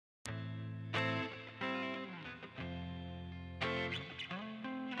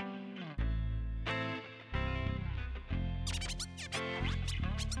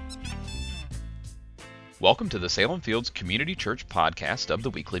Welcome to the Salem Fields Community Church podcast of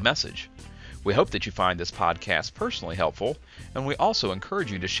the Weekly Message. We hope that you find this podcast personally helpful, and we also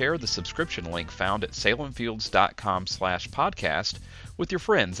encourage you to share the subscription link found at salemfields.com/podcast with your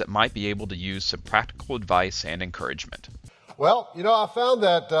friends that might be able to use some practical advice and encouragement. Well, I found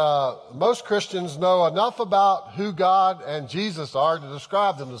that most Christians know enough about who God and Jesus are to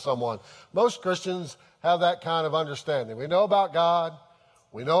describe them to someone. Most Christians have that kind of understanding. We know about God.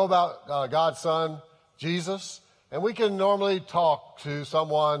 We know about God's Son, Jesus, and we can normally talk to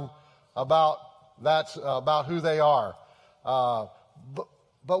someone about who they are. But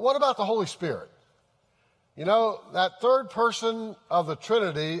what about the Holy Spirit? That third person of the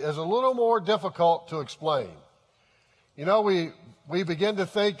Trinity is a little more difficult to explain. We begin to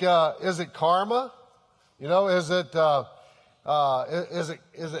think, is it karma? Is it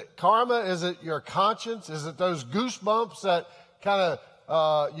karma? Is it your conscience? Is it those goosebumps that kind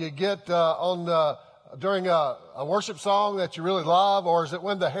of you get during a worship song that you really love? Or is it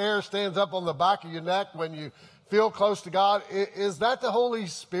when the hair stands up on the back of your neck when you feel close to God? Is that the Holy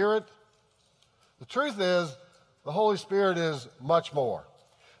Spirit? The truth is, the Holy Spirit is much more.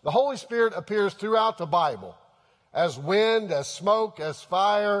 The Holy Spirit appears throughout the Bible as wind, as smoke, as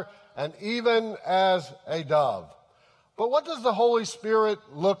fire, and even as a dove. But what does the Holy Spirit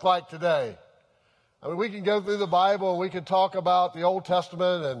look like today? I mean, we can go through the Bible and we can talk about the Old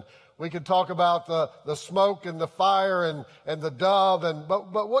Testament, and we can talk about the smoke and the fire and the dove,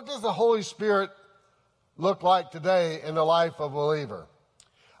 but what does the Holy Spirit look like today in the life of a believer?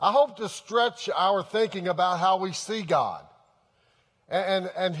 I hope to stretch our thinking about how we see God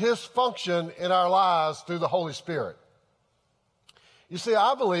and His function in our lives through the Holy Spirit. You see,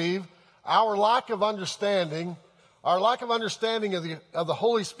 I believe our lack of understanding of the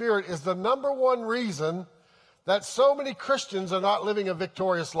Holy Spirit is the number one reason that so many Christians are not living a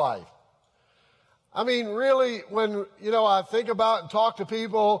victorious life. I mean, really, when, I think about and talk to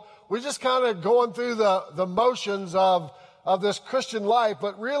people, we're just kind of going through the motions of this Christian life,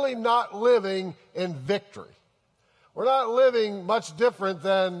 but really not living in victory. We're not living much different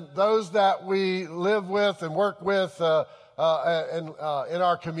than those that we live with and work with in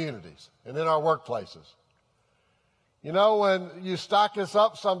our communities and in our workplaces. When you stack this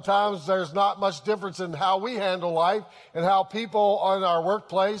up, sometimes there's not much difference in how we handle life and how people in our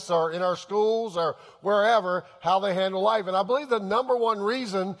workplace or in our schools or wherever, how they handle life. And I believe the number one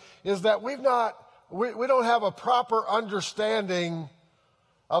reason is that we don't have a proper understanding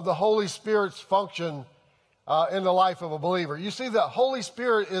of the Holy Spirit's function in the life of a believer. You see, the Holy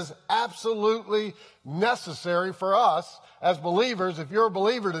Spirit is absolutely necessary for us as believers. If you're a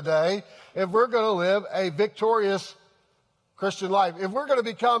believer today, if we're going to live a victorious Christian life, if we're going to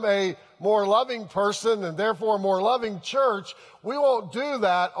become a more loving person and therefore a more loving church, we can't do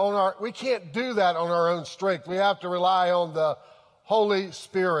that on our own strength. We have to rely on the Holy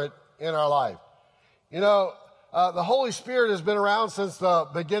Spirit in our life. The Holy Spirit has been around since the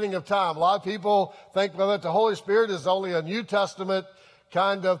beginning of time. A lot of people think that the Holy Spirit is only a New Testament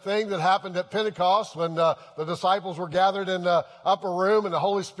kind of thing that happened at Pentecost when the disciples were gathered in the upper room and the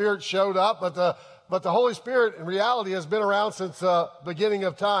Holy Spirit showed up. But the Holy Spirit, in reality, has been around since the beginning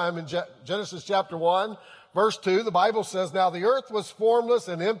of time. In Genesis chapter 1, verse 2, the Bible says, "Now the earth was formless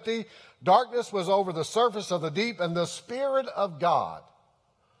and empty. Darkness was over the surface of the deep, and the Spirit of God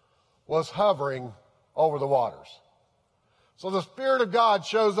was hovering over the waters." So the Spirit of God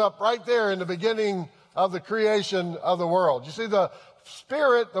shows up right there in the beginning of the creation of the world. You see, the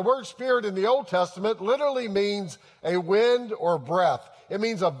word spirit in the Old Testament literally means a wind or breath. It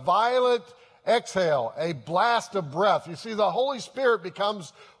means a violent exhale, a blast of breath. You see, the Holy Spirit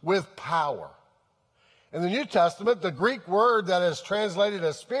becomes with power. In the New Testament, the Greek word that is translated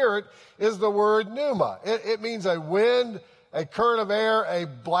as spirit is the word pneuma. It means a wind, a current of air, a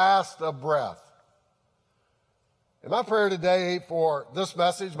blast of breath. And my prayer today for this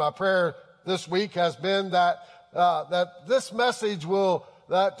message, my prayer this week has been that this message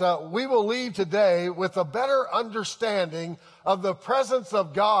we will leave today with a better understanding of the presence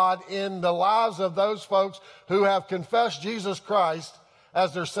of God in the lives of those folks who have confessed Jesus Christ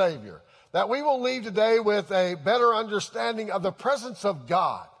as their Savior. That we will leave today with a better understanding of the presence of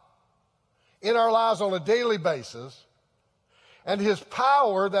God in our lives on a daily basis and His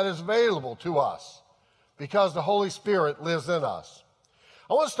power that is available to us because the Holy Spirit lives in us.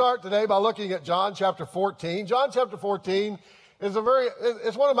 I want to start today by looking at John chapter 14. John chapter 14 is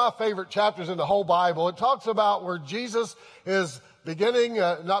it's one of my favorite chapters in the whole Bible. It talks about where Jesus is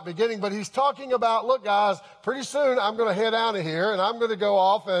not beginning, but he's talking about, look, guys, pretty soon I'm going to head out of here and I'm going to go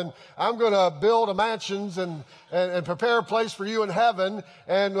off and I'm going to build a mansions and prepare a place for you in heaven.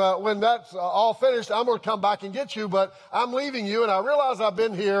 And when that's all finished, I'm going to come back and get you, but I'm leaving you. And I realize I've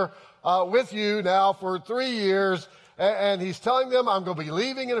been here with you now for 3 years. And he's telling them, I'm going to be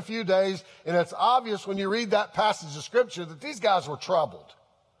leaving in a few days. And it's obvious when you read that passage of Scripture that these guys were troubled.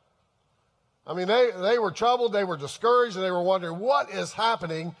 I mean, they were troubled, they were discouraged, and they were wondering, what is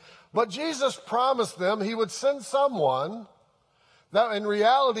happening? But Jesus promised them he would send someone that in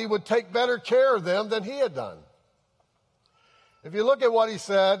reality would take better care of them than he had done. If you look at what he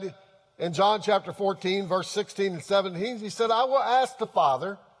said in John chapter 14, verse 16 and 17, he said, I will ask the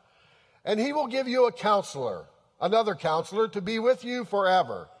Father, and he will give you a counselor, another counselor, to be with you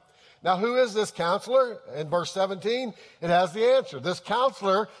forever. Now, who is this counselor? In verse 17, it has the answer. This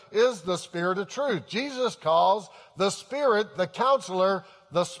counselor is the Spirit of truth. Jesus calls the Spirit, the counselor,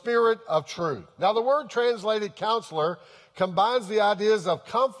 the Spirit of truth. Now, the word translated counselor combines the ideas of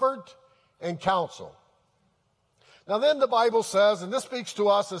comfort and counsel. Now, then the Bible says, and this speaks to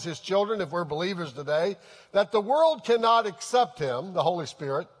us as his children, if we're believers today, that the world cannot accept him, the Holy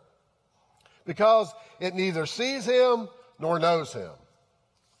Spirit, because it neither sees him nor knows him.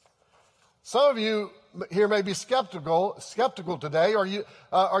 Some of you here may be skeptical today, or you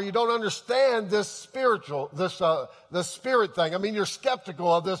don't understand this spirit thing. I mean, you're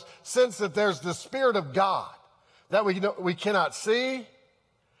skeptical of this sense that there's the Spirit of God that we cannot see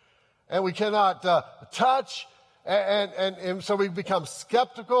and we cannot touch, and so we become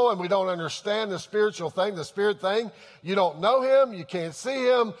skeptical and we don't understand the spiritual thing, the Spirit thing. You don't know him, you can't see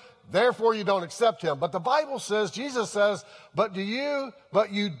him. Therefore, you don't accept him. But the Bible says, Jesus says, but you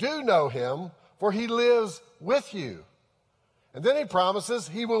do know him, for he lives with you. And then he promises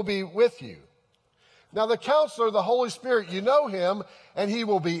he will be with you. Now, the counselor, the Holy Spirit, you know him, and he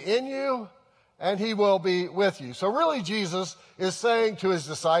will be in you, and he will be with you. So really, Jesus is saying to his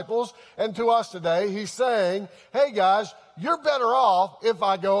disciples and to us today, he's saying, hey, guys, you're better off if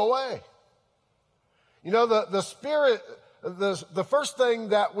I go away. You know, the Spirit... The first thing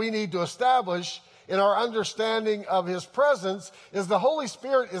that we need to establish in our understanding of his presence is the Holy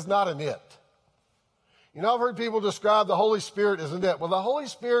Spirit is not an it. You know, I've heard people describe the Holy Spirit as an it. Well, the Holy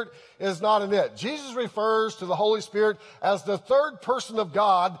Spirit is not an it. Jesus refers to the Holy Spirit as the third person of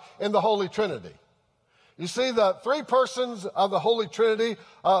God in the Holy Trinity. You see, the three persons of the Holy Trinity,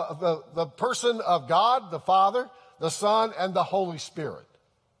 the person of God, the Father, the Son, and the Holy Spirit.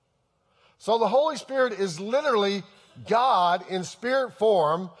 So the Holy Spirit is literally God in spirit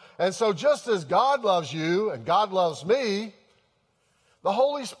form. And so just as God loves you and God loves me, the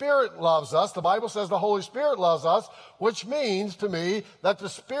Holy Spirit loves us. The Bible says the Holy Spirit loves us, which means to me that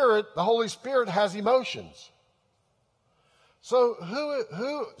the Holy Spirit has emotions. So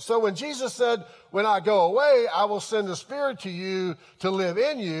so when Jesus said, when I go away, I will send the Spirit to you to live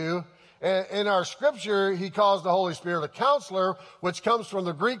in you, and in our scripture, he calls the Holy Spirit a counselor, which comes from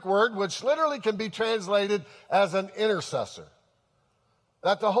the Greek word, which literally can be translated as an intercessor.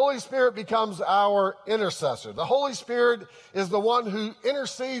 That the Holy Spirit becomes our intercessor. The Holy Spirit is the one who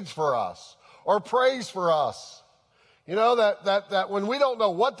intercedes for us or prays for us. You know, that when we don't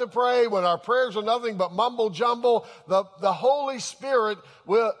know what to pray, when our prayers are nothing but mumble jumble, the Holy Spirit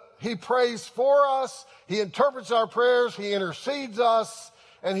he prays for us, he interprets our prayers, he intercedes us,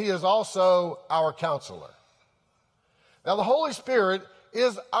 and he is also our counselor. Now, the Holy Spirit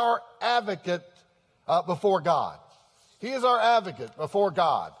is our advocate before God. He is our advocate before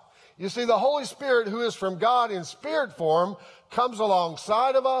God. You see, the Holy Spirit, who is from God in spirit form, comes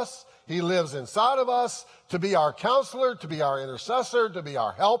alongside of us. He lives inside of us to be our counselor, to be our intercessor, to be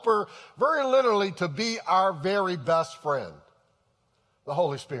our helper, very literally to be our very best friend, the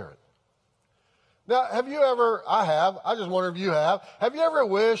Holy Spirit. Now, I just wonder if you have you ever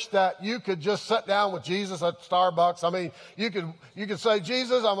wished that you could just sit down with Jesus at Starbucks? I mean, you could say,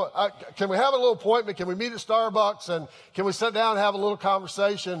 Jesus, can we have a little appointment? Can we meet at Starbucks? And can we sit down and have a little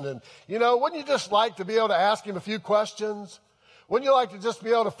conversation? And, you know, wouldn't you just like to be able to ask him a few questions? Wouldn't you like to just be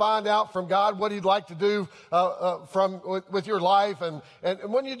able to find out from God what he'd like to do with your life? And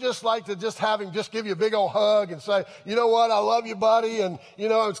wouldn't you just like to just have him just give you a big old hug and say, you know what, I love you, buddy, and, you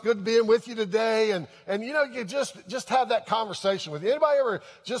know, it's good being with you today. And you know, you just have that conversation with you. Anybody ever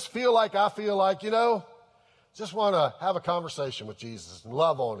just feel like I feel like, you know, just want to have a conversation with Jesus and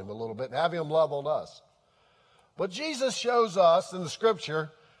love on him a little bit and have him love on us? But Jesus shows us in the scripture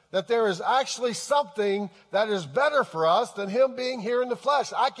that there is actually something that is better for us than him being here in the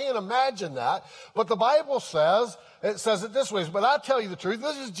flesh. I can't imagine that, but the Bible says it this way, but I tell you the truth.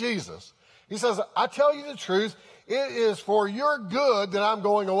 This is Jesus. He says, I tell you the truth. it is for your good that I'm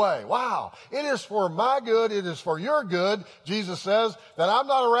going away. Wow. It is for my good. It is for your good, Jesus says, that I'm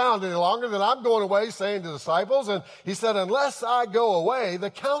not around any longer, that I'm going away, saying to the disciples. And he said, unless I go away, the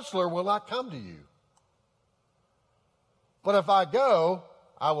counselor will not come to you. But if I go,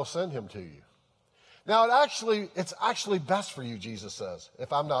 I will send him to you. Now, it's actually best for you, Jesus says,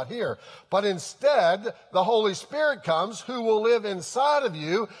 if I'm not here. But instead, the Holy Spirit comes who will live inside of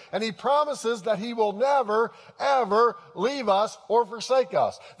you, and he promises that he will never, ever leave us or forsake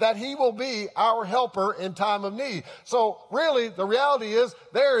us, that he will be our helper in time of need. So really, the reality is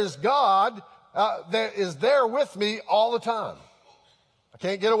there is God that is there with me all the time. I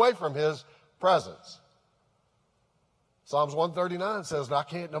can't get away from his presence. Psalms 139 says, I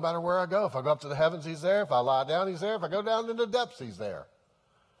can't, no matter where I go. If I go up to the heavens, he's there. If I lie down, he's there. If I go down into the depths, he's there.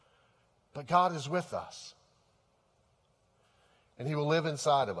 But God is with us. And he will live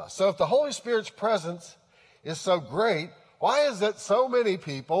inside of us. So if the Holy Spirit's presence is so great, why is it so many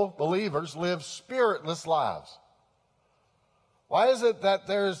people, believers, live spiritless lives? Why is it that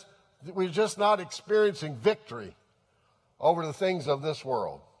we're just not experiencing victory over the things of this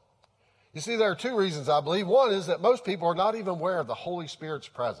world? You see, there are two reasons, I believe. One is that most people are not even aware of the Holy Spirit's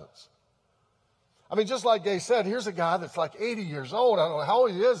presence. I mean, just like Gay said, here's a guy that's like 80 years old. I don't know how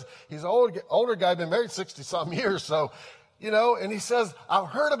old he is. He's an older guy, been married 60-some years. So, and he says, I've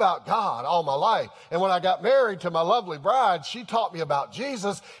heard about God all my life. And when I got married to my lovely bride, she taught me about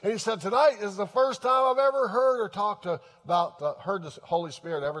Jesus. And he said, tonight is the first time I've ever heard the Holy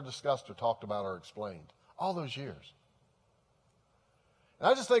Spirit ever discussed or talked about or explained. All those years. And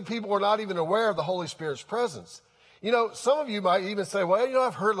I just think people are not even aware of the Holy Spirit's presence. Some of you might even say, well,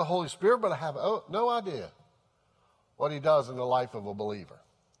 I've heard of the Holy Spirit, but I have no idea what he does in the life of a believer.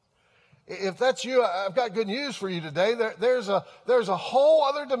 If that's you, I've got good news for you today. There's a whole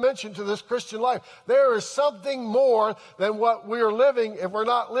other dimension to this Christian life. There is something more than what we're living if we're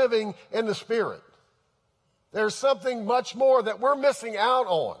not living in the Spirit. There's something much more that we're missing out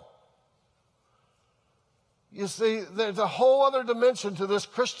on. You see, there's a whole other dimension to this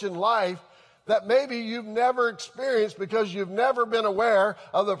Christian life that maybe you've never experienced because you've never been aware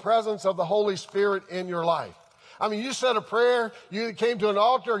of the presence of the Holy Spirit in your life. I mean, you said a prayer, you came to an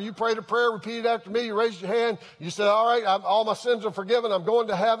altar, you prayed a prayer, repeated after me, you raised your hand, you said, all right, all my sins are forgiven, I'm going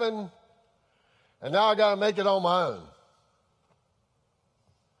to heaven, and now I got to make it on my own.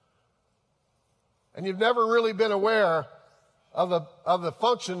 And you've never really been aware of the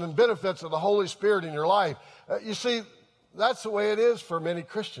function and benefits of the Holy Spirit in your life. You see, that's the way it is for many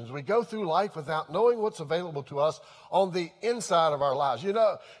Christians. We go through life without knowing what's available to us on the inside of our lives.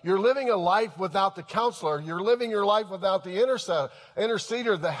 You're living a life without the counselor. You're living your life without the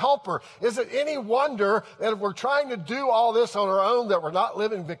interceder, the helper. Is it any wonder that if we're trying to do all this on our own that we're not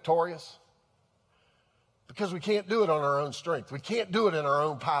living victorious? Because we can't do it on our own strength. We can't do it in our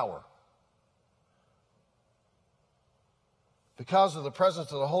own power. Because of the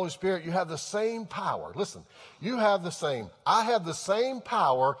presence of the Holy Spirit, you have the same power. Listen, I have the same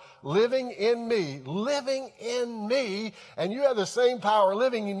power living in me, and you have the same power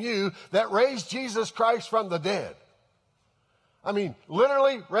living in you that raised Jesus Christ from the dead. I mean,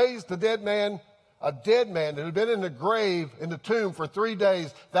 literally raised the dead man, a dead man that had been in the grave, in the tomb for 3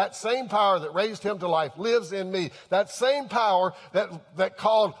 days. That same power that raised him to life lives in me. That same power that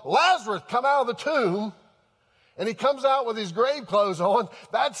called Lazarus, come out of the tomb, and he comes out with his grave clothes on,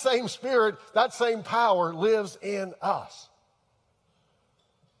 that same Spirit, that same power lives in us.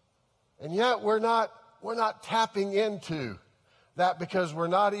 And yet we're not tapping into that because we're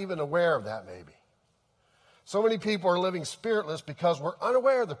not even aware of that maybe. So many people are living spiritless because we're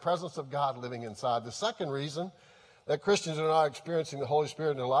unaware of the presence of God living inside. The second reason that Christians are not experiencing the Holy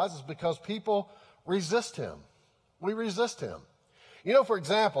Spirit in their lives is because people resist him. We resist him. For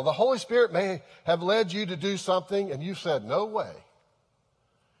example, the Holy Spirit may have led you to do something and you said, no way.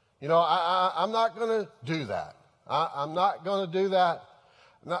 I'm not going to do that. I'm not going to do that.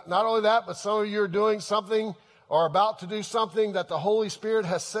 Not only that, but some of you are doing something or about to do something that the Holy Spirit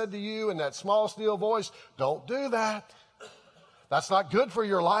has said to you in that small, still voice, don't do that. That's not good for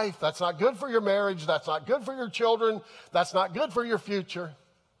your life. That's not good for your marriage. That's not good for your children. That's not good for your future.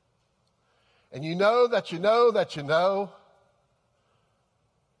 And you know that you know that you know.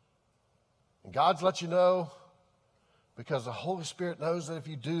 And God's let you know because the Holy Spirit knows that if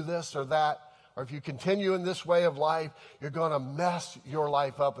you do this or that, or if you continue in this way of life, you're going to mess your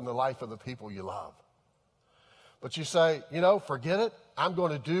life up in the life of the people you love. But you say, forget it. I'm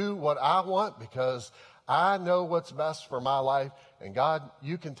going to do what I want because I know what's best for my life. And God,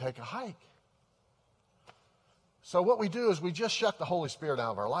 you can take a hike. So what we do is we just shut the Holy Spirit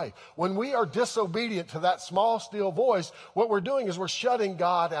out of our life. When we are disobedient to that small, still voice, what we're doing is we're shutting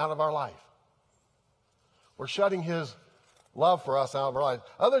God out of our life. We're shutting his love for us out of our life.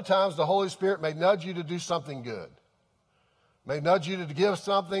 Other times, the Holy Spirit may nudge you to do something good. May nudge you to give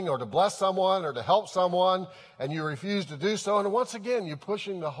something or to bless someone or to help someone, and you refuse to do so. And once again, you're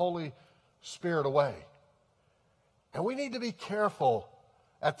pushing the Holy Spirit away. And we need to be careful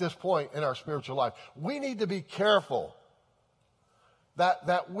at this point in our spiritual life. We need to be careful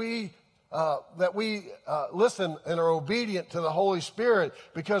that we listen and are obedient to the Holy Spirit,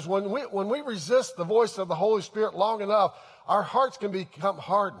 because when we resist the voice of the Holy Spirit long enough, our hearts can become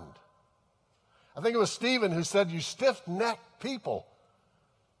hardened. I think it was Stephen who said, "You stiff-necked people,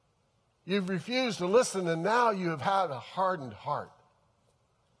 you've refused to listen, and now you have had a hardened heart."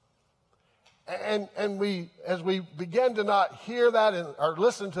 And as we begin to not hear that or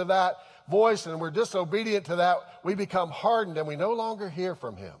listen to that voice, and we're disobedient to that, we become hardened and we no longer hear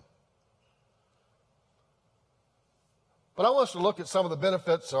from him. But I want us to look at some of the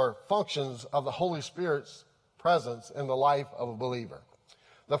benefits or functions of the Holy Spirit's presence in the life of a believer.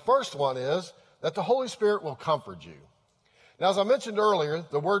 The first one is that the Holy Spirit will comfort you. Now, as I mentioned earlier,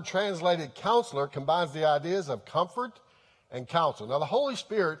 the word translated counselor combines the ideas of comfort and counsel. Now, the Holy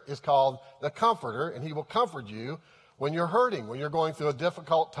Spirit is called the Comforter, and he will comfort you when you're hurting, when you're going through a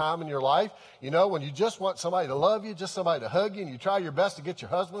difficult time in your life. You know, when you just want somebody to love you, just somebody to hug you, and you try your best to get your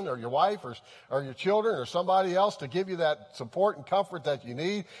husband or your wife or your children or somebody else to give you that support and comfort that you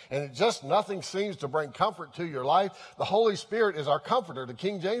need, and it just nothing seems to bring comfort to your life. The Holy Spirit is our comforter. The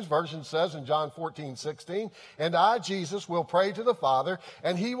King James Version says in John 14:16, "And I, Jesus, will pray to the Father,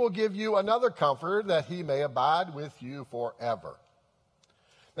 and he will give you another comforter, that he may abide with you forever."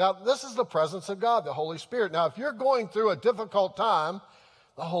 Now, this is the presence of God, the Holy Spirit. Now, if you're going through a difficult time,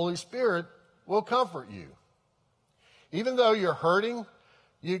 the Holy Spirit will comfort you. Even though you're hurting,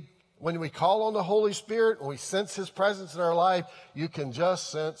 when we call on the Holy Spirit and we sense his presence in our life, you can just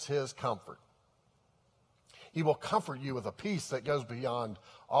sense his comfort. He will comfort you with a peace that goes beyond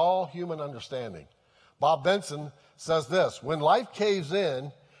all human understanding. Bob Benson says this: "When life caves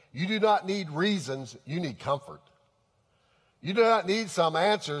in, you do not need reasons, you need comfort. You do not need some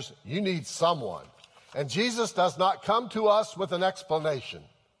answers, you need someone." And Jesus does not come to us with an explanation.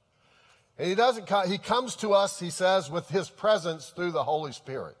 And he comes to us, he says, with his presence through the Holy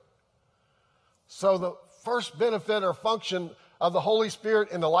Spirit. So the first benefit or function of the Holy Spirit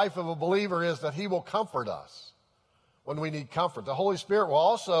in the life of a believer is that he will comfort us when we need comfort. The Holy Spirit will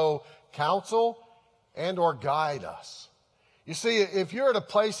also counsel and or guide us. You see, if you're at a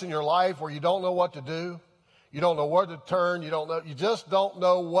place in your life where you don't know what to do, you don't know where to turn, you just don't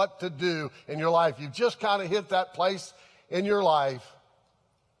know what to do in your life, you've just kind of hit that place in your life,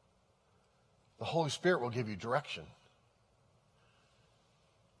 the Holy Spirit will give you direction.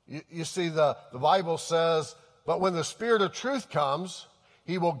 You see, the Bible says, "But when the Spirit of truth comes,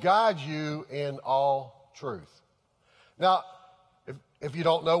 he will guide you in all truth." Now, if you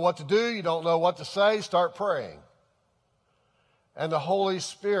don't know what to do, you don't know what to say, start praying. And the Holy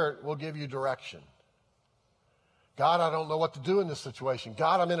Spirit will give you direction. God, I don't know what to do in this situation.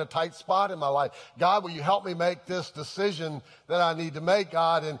 God, I'm in a tight spot in my life. God, will you help me make this decision that I need to make,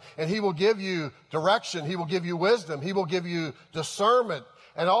 God? And he will give you direction. He will give you wisdom. He will give you discernment.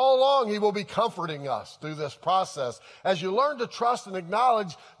 And all along, he will be comforting us through this process. As you learn to trust and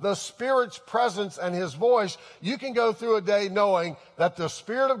acknowledge the Spirit's presence and his voice, you can go through a day knowing that the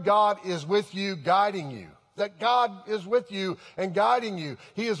Spirit of God is with you, guiding you. That God is with you and guiding you.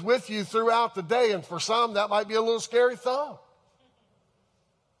 He is with you throughout the day, and for some, that might be a little scary thought.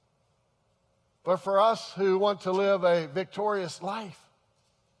 But for us who want to live a victorious life,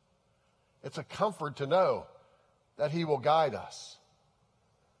 it's a comfort to know that he will guide us.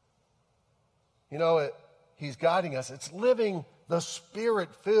 You know, he's guiding us. It's living the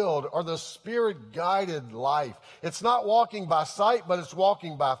Spirit-filled or the Spirit-guided life. It's not walking by sight, but it's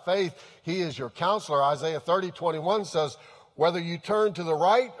walking by faith. He is your counselor. Isaiah 30:21 says, "Whether you turn to the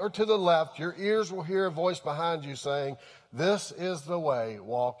right or to the left, your ears will hear a voice behind you saying, 'This is the way,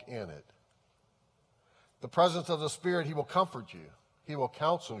 walk in it.'" The presence of the Spirit, he will comfort you. He will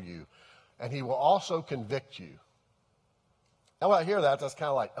counsel you. And he will also convict you. Now, when I hear that, that's kind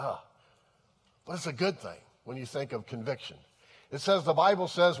of like, but it's a good thing when you think of conviction. It says, the Bible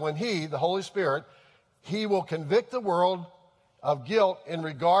says, when he, the Holy Spirit, he will convict the world of guilt in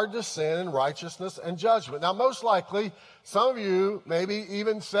regard to sin and righteousness and judgment. Now, most likely, some of you, maybe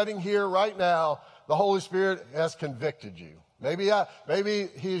even sitting here right now, the Holy Spirit has convicted you. Maybe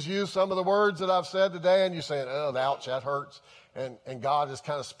he's used some of the words that I've said today, and you're saying, "Oh, ouch, that hurts." and God is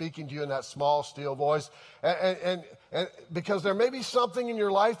kind of speaking to you in that small, still voice. And because there may be something in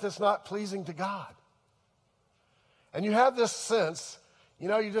your life that's not pleasing to God. And you have this sense,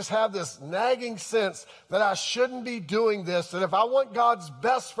 you just have this nagging sense that I shouldn't be doing this, that if I want God's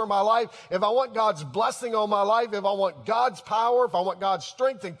best for my life, if I want God's blessing on my life, if I want God's power, if I want God's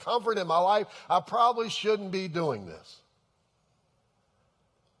strength and comfort in my life, I probably shouldn't be doing this.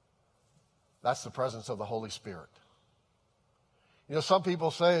 That's the presence of the Holy Spirit. Some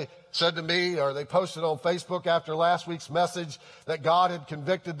people said to me, or they posted on Facebook after last week's message, that God had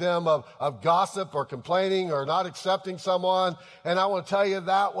convicted them of gossip or complaining or not accepting someone. And I want to tell you,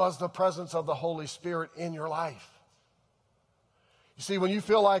 that was the presence of the Holy Spirit in your life. You see, when you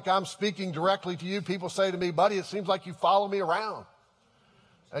feel like I'm speaking directly to you, people say to me, buddy, it seems like you follow me around.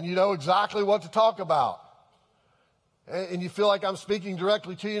 And you know exactly what to talk about. And you feel like I'm speaking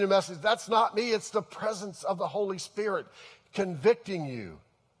directly to you in a message. That's not me. It's the presence of the Holy Spirit convicting you.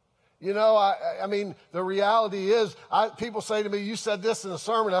 I mean, the reality is, people say to me, you said this in a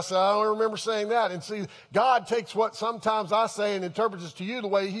sermon. I said, I don't remember saying that. And see, God takes what sometimes I say and interprets it to you the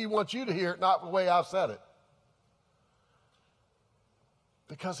way he wants you to hear it, not the way I've said it.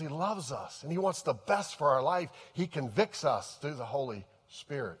 Because he loves us and he wants the best for our life. He convicts us through the Holy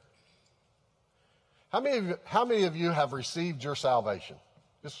Spirit. How many of you have received your salvation?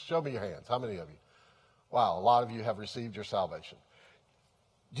 Just show me your hands. How many of you? Wow, a lot of you have received your salvation.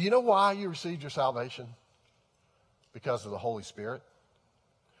 Do you know why you received your salvation? Because of the Holy Spirit.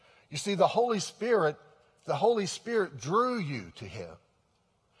 You see, the Holy Spirit drew you to him.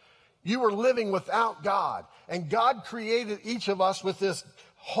 You were living without God, and God created each of us with this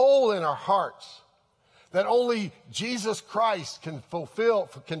hole in our hearts that only Jesus Christ can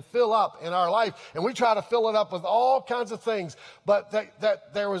fill up in our life. And we try to fill it up with all kinds of things. But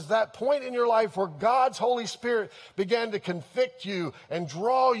that there was that point in your life where God's Holy Spirit began to convict you and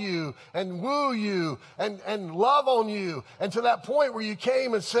draw you and woo you and love on you. And to that point where you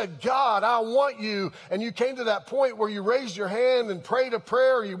came and said, God, I want you. And you came to that point where you raised your hand and prayed a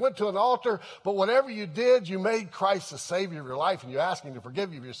prayer, or you went to an altar. But whatever you did, you made Christ the Savior of your life, and you asked him to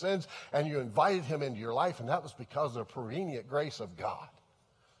forgive you of your sins, and you invited him into your life. And that was because of the prevenient grace of God,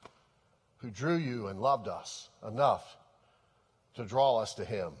 who drew you and loved us enough to draw us to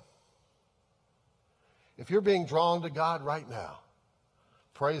him. If you're being drawn to God right now,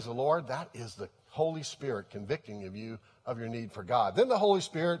 praise the Lord, that is the Holy Spirit convicting of you of your need for God. Then the Holy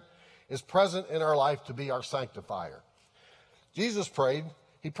Spirit is present in our life to be our sanctifier. Jesus prayed.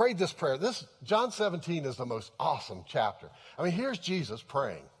 He prayed this prayer. John 17 is the most awesome chapter. I mean, here's Jesus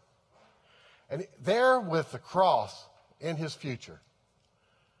praying. And there with the cross in his future,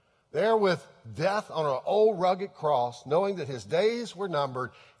 there with death on an old rugged cross, knowing that his days were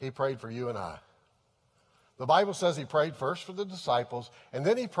numbered, he prayed for you and I. The Bible says he prayed first for the disciples, and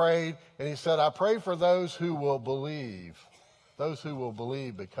then he prayed, and he said, I pray for those who will believe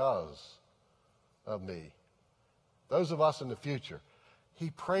because of me. Those of us in the future. He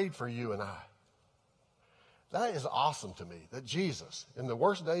prayed for you and I. That is awesome to me, that Jesus, in the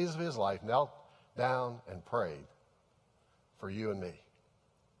worst days of his life, knelt down and prayed for you and me.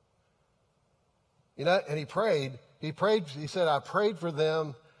 And he prayed, he said, I prayed for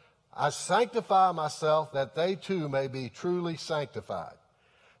them. I sanctify myself that they too may be truly sanctified.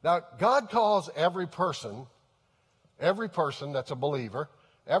 Now, God calls every person that's a believer,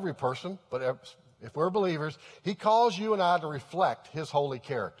 every person, but if we're believers, he calls you and I to reflect his holy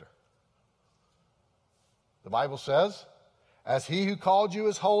character. The Bible says, as he who called you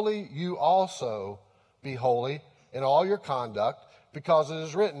is holy, you also be holy in all your conduct, because it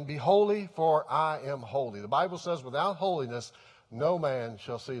is written, be holy, for I am holy. The Bible says, without holiness, no man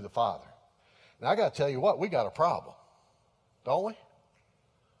shall see the Father. And I got to tell you what, we got a problem, don't we?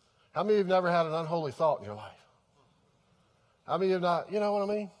 How many of you have never had an unholy thought in your life? How many of you have not, you know what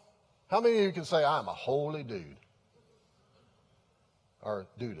I mean? How many of you can say, I'm a holy dude? Or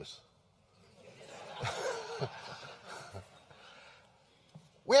dudus?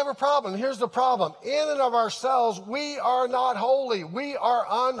 We have a problem. Here's the problem. In and of ourselves, we are not holy. We are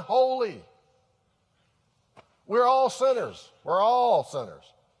unholy. We're all sinners. We're all sinners.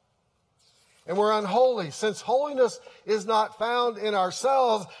 And we're unholy. Since holiness is not found in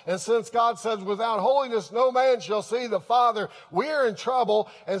ourselves, and since God says, without holiness, no man shall see the Father, we're in trouble,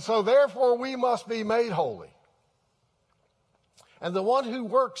 and so therefore we must be made holy. And the one who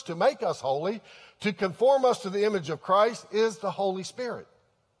works to make us holy, to conform us to the image of Christ, is the Holy Spirit.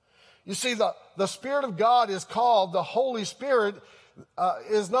 You see, the Spirit of God is called the Holy Spirit,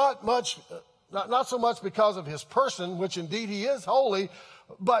 is not so much because of his person, which indeed he is holy,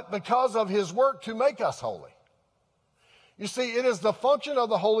 but because of his work to make us holy. You see, it is the function of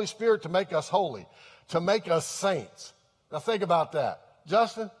the Holy Spirit to make us holy, to make us saints. Now think about that.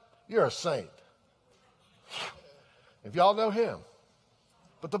 Justin, you're a saint. If y'all know him.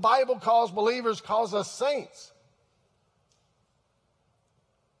 But the Bible calls us saints.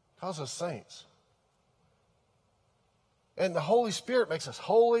 Calls us saints. And the Holy Spirit makes us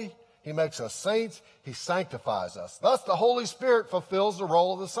holy. He makes us saints. He sanctifies us. Thus, the Holy Spirit fulfills the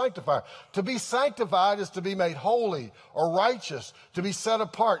role of the sanctifier. To be sanctified is to be made holy or righteous, to be set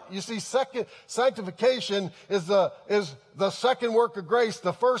apart. You see, sanctification is the second work of grace,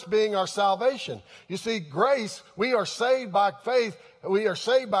 the first being our salvation. You see, grace, we are saved by faith. We are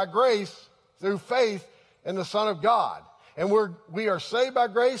saved by grace through faith in the Son of God. And we are saved by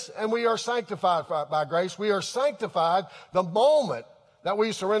grace and we are sanctified by grace. We are sanctified the moment that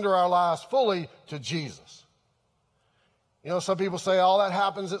we surrender our lives fully to Jesus. You know, some people say all that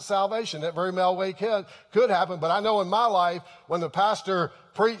happens at salvation. That very well could happen. But I know in my life, when the pastor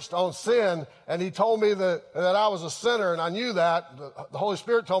preached on sin and he told me that I was a sinner, and I knew that, the Holy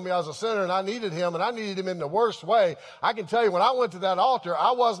Spirit told me I was a sinner and I needed him in the worst way. I can tell you, when I went to that altar,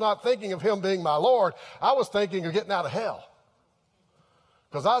 I was not thinking of him being my Lord. I was thinking of getting out of hell,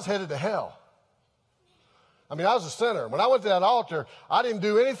 because I was headed to hell. I mean, I was a sinner. When I went to that altar, I didn't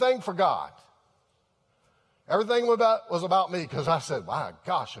do anything for God. Everything was about me, because I said, my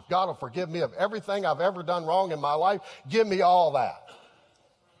gosh, if God will forgive me of everything I've ever done wrong in my life, give me all that.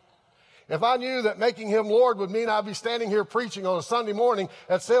 If I knew that making him Lord would mean I'd be standing here preaching on a Sunday morning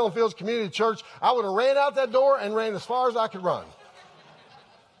at Salem Fields Community Church, I would have ran out that door and ran as far as I could run.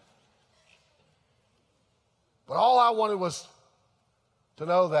 But all I wanted was to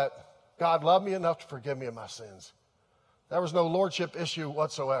know that God loved me enough to forgive me of my sins. There was no lordship issue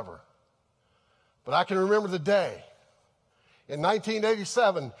whatsoever. But I can remember the day in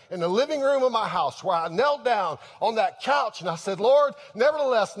 1987 in the living room of my house where I knelt down on that couch and I said, Lord,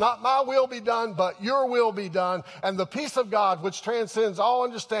 nevertheless, not my will be done, but your will be done. And the peace of God, which transcends all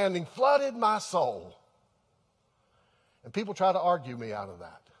understanding, flooded my soul. And people try to argue me out of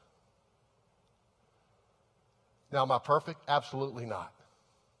that. Now, am I perfect? Absolutely not.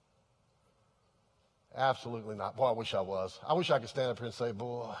 Absolutely not. Boy, I wish I was. I wish I could stand up here and say,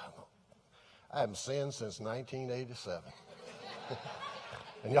 boy, I haven't sinned since 1987.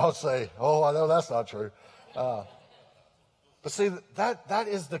 And y'all say, oh, I know that's not true. But see, that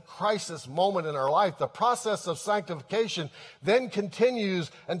is the crisis moment in our life. The process of sanctification then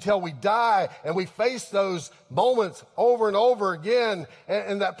continues until we die, and we face those moments over and over again.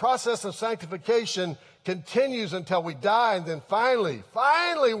 And that process of sanctification continues until we die, and then finally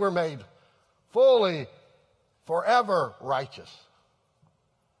we're made fully, forever righteous.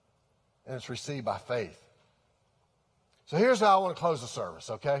 And it's received by faith. So here's how I want to close the service,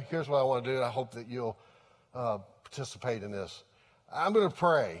 okay? Here's what I want to do. I hope that you'll participate in this. I'm going to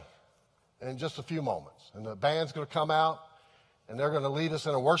pray in just a few moments. And the band's going to come out, and they're going to lead us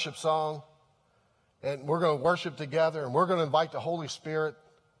in a worship song. And we're going to worship together, and we're going to invite the Holy Spirit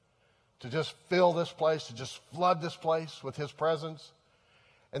to just fill this place, to just flood this place with his presence.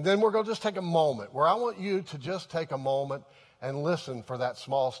 And then we're going to just take a moment where I want you to just take a moment and listen for that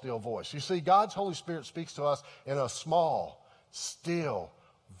small, still voice. You see, God's Holy Spirit speaks to us in a small, still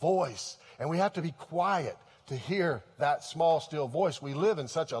voice. And we have to be quiet to hear that small, still voice. We live in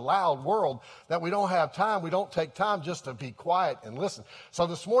such a loud world that we don't have time. We don't take time just to be quiet and listen. So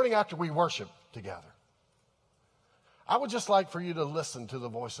this morning after we worship together, I would just like for you to listen to the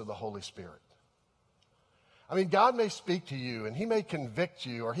voice of the Holy Spirit. I mean, God may speak to you, and he may convict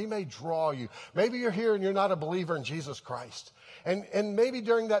you, or he may draw you. Maybe you're here and you're not a believer in Jesus Christ. And maybe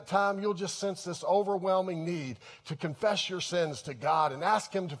during that time, you'll just sense this overwhelming need to confess your sins to God and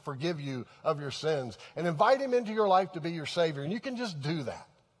ask him to forgive you of your sins and invite him into your life to be your Savior. And you can just do that.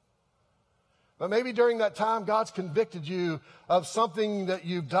 But maybe during that time, God's convicted you of something that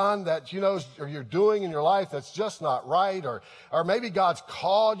you've done that you know, or you're doing in your life that's just not right. Or maybe God's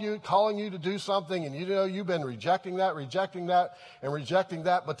calling you to do something, and you know you've been rejecting that.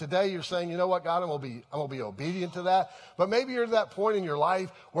 But today you're saying, you know what, God, I'm gonna be obedient to that. But maybe you're at that point in your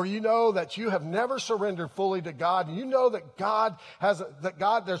life where you know that you have never surrendered fully to God, and you know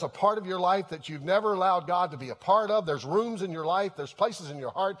that there's a part of your life that you've never allowed God to be a part of. There's rooms in your life, there's places in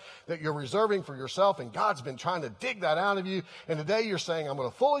your heart that you're reserving for yourself, and God's been trying to dig that out of you. And today you're saying, I'm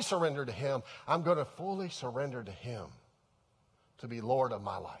going to fully surrender to him. I'm going to fully surrender to him to be Lord of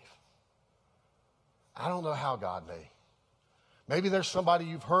my life. I don't know how God may. Maybe there's somebody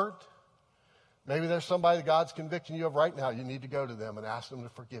you've hurt. Maybe there's somebody that God's convicting you of right now. You need to go to them and ask them to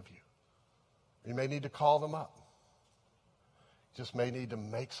forgive you. You may need to call them up. You just may need to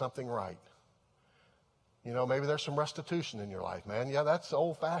make something right. You know, maybe there's some restitution in your life, man. Yeah, that's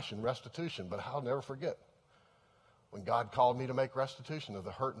old-fashioned restitution, but I'll never forget when God called me to make restitution of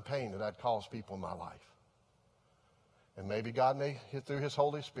the hurt and pain that I'd caused people in my life. And maybe God may hit through his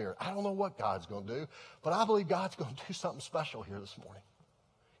Holy Spirit. I don't know what God's going to do, but I believe God's going to do something special here this morning.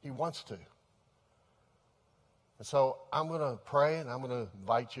 He wants to. And so I'm going to pray, and I'm going to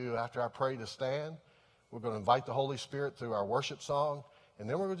invite you, after I pray, to stand. We're going to invite the Holy Spirit through our worship song, and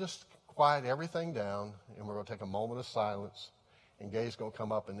then we're going to just quiet everything down, and we're going to take a moment of silence, and Gay's going to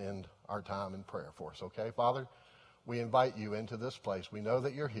come up and end our time in prayer for us, okay? Father, we invite you into this place. We know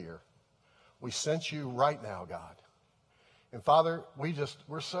that you're here. We sense you right now, God. And Father,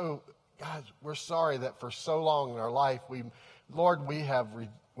 we're sorry that for so long in our life, we have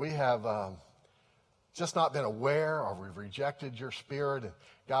just not been aware, or we've rejected your Spirit, and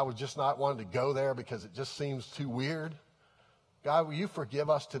God, we just not wanted to go there because it just seems too weird. God, will you forgive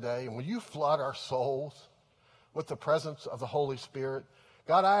us today, and will you flood our souls with the presence of the Holy Spirit?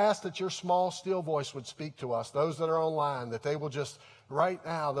 God, I ask that your small, still voice would speak to us, those that are online, that they will just, right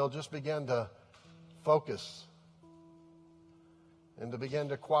now, they'll just begin to focus and to begin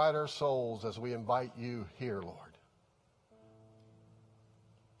to quiet our souls as we invite you here, Lord.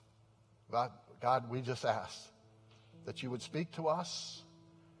 God, we just ask that you would speak to us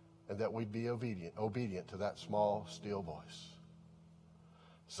and that we'd be obedient to that small, still voice.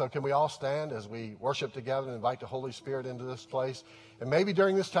 So can we all stand as we worship together and invite the Holy Spirit into this place? And maybe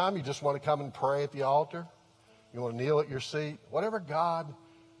during this time you just want to come and pray at the altar. You want to kneel at your seat. Whatever God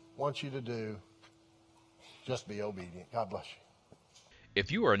wants you to do, just be obedient. God bless you. If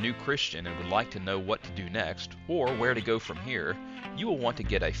you are a new Christian and would like to know what to do next, or where to go from here, you will want to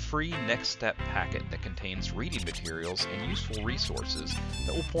get a free Next Step packet that contains reading materials and useful resources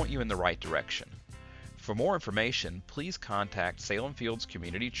that will point you in the right direction. For more information, please contact Salem Fields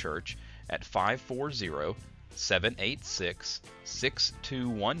Community Church at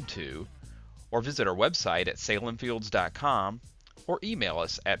 540-786-6212, or visit our website at salemfields.com, or email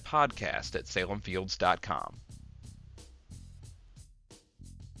us at podcast@salemfields.com.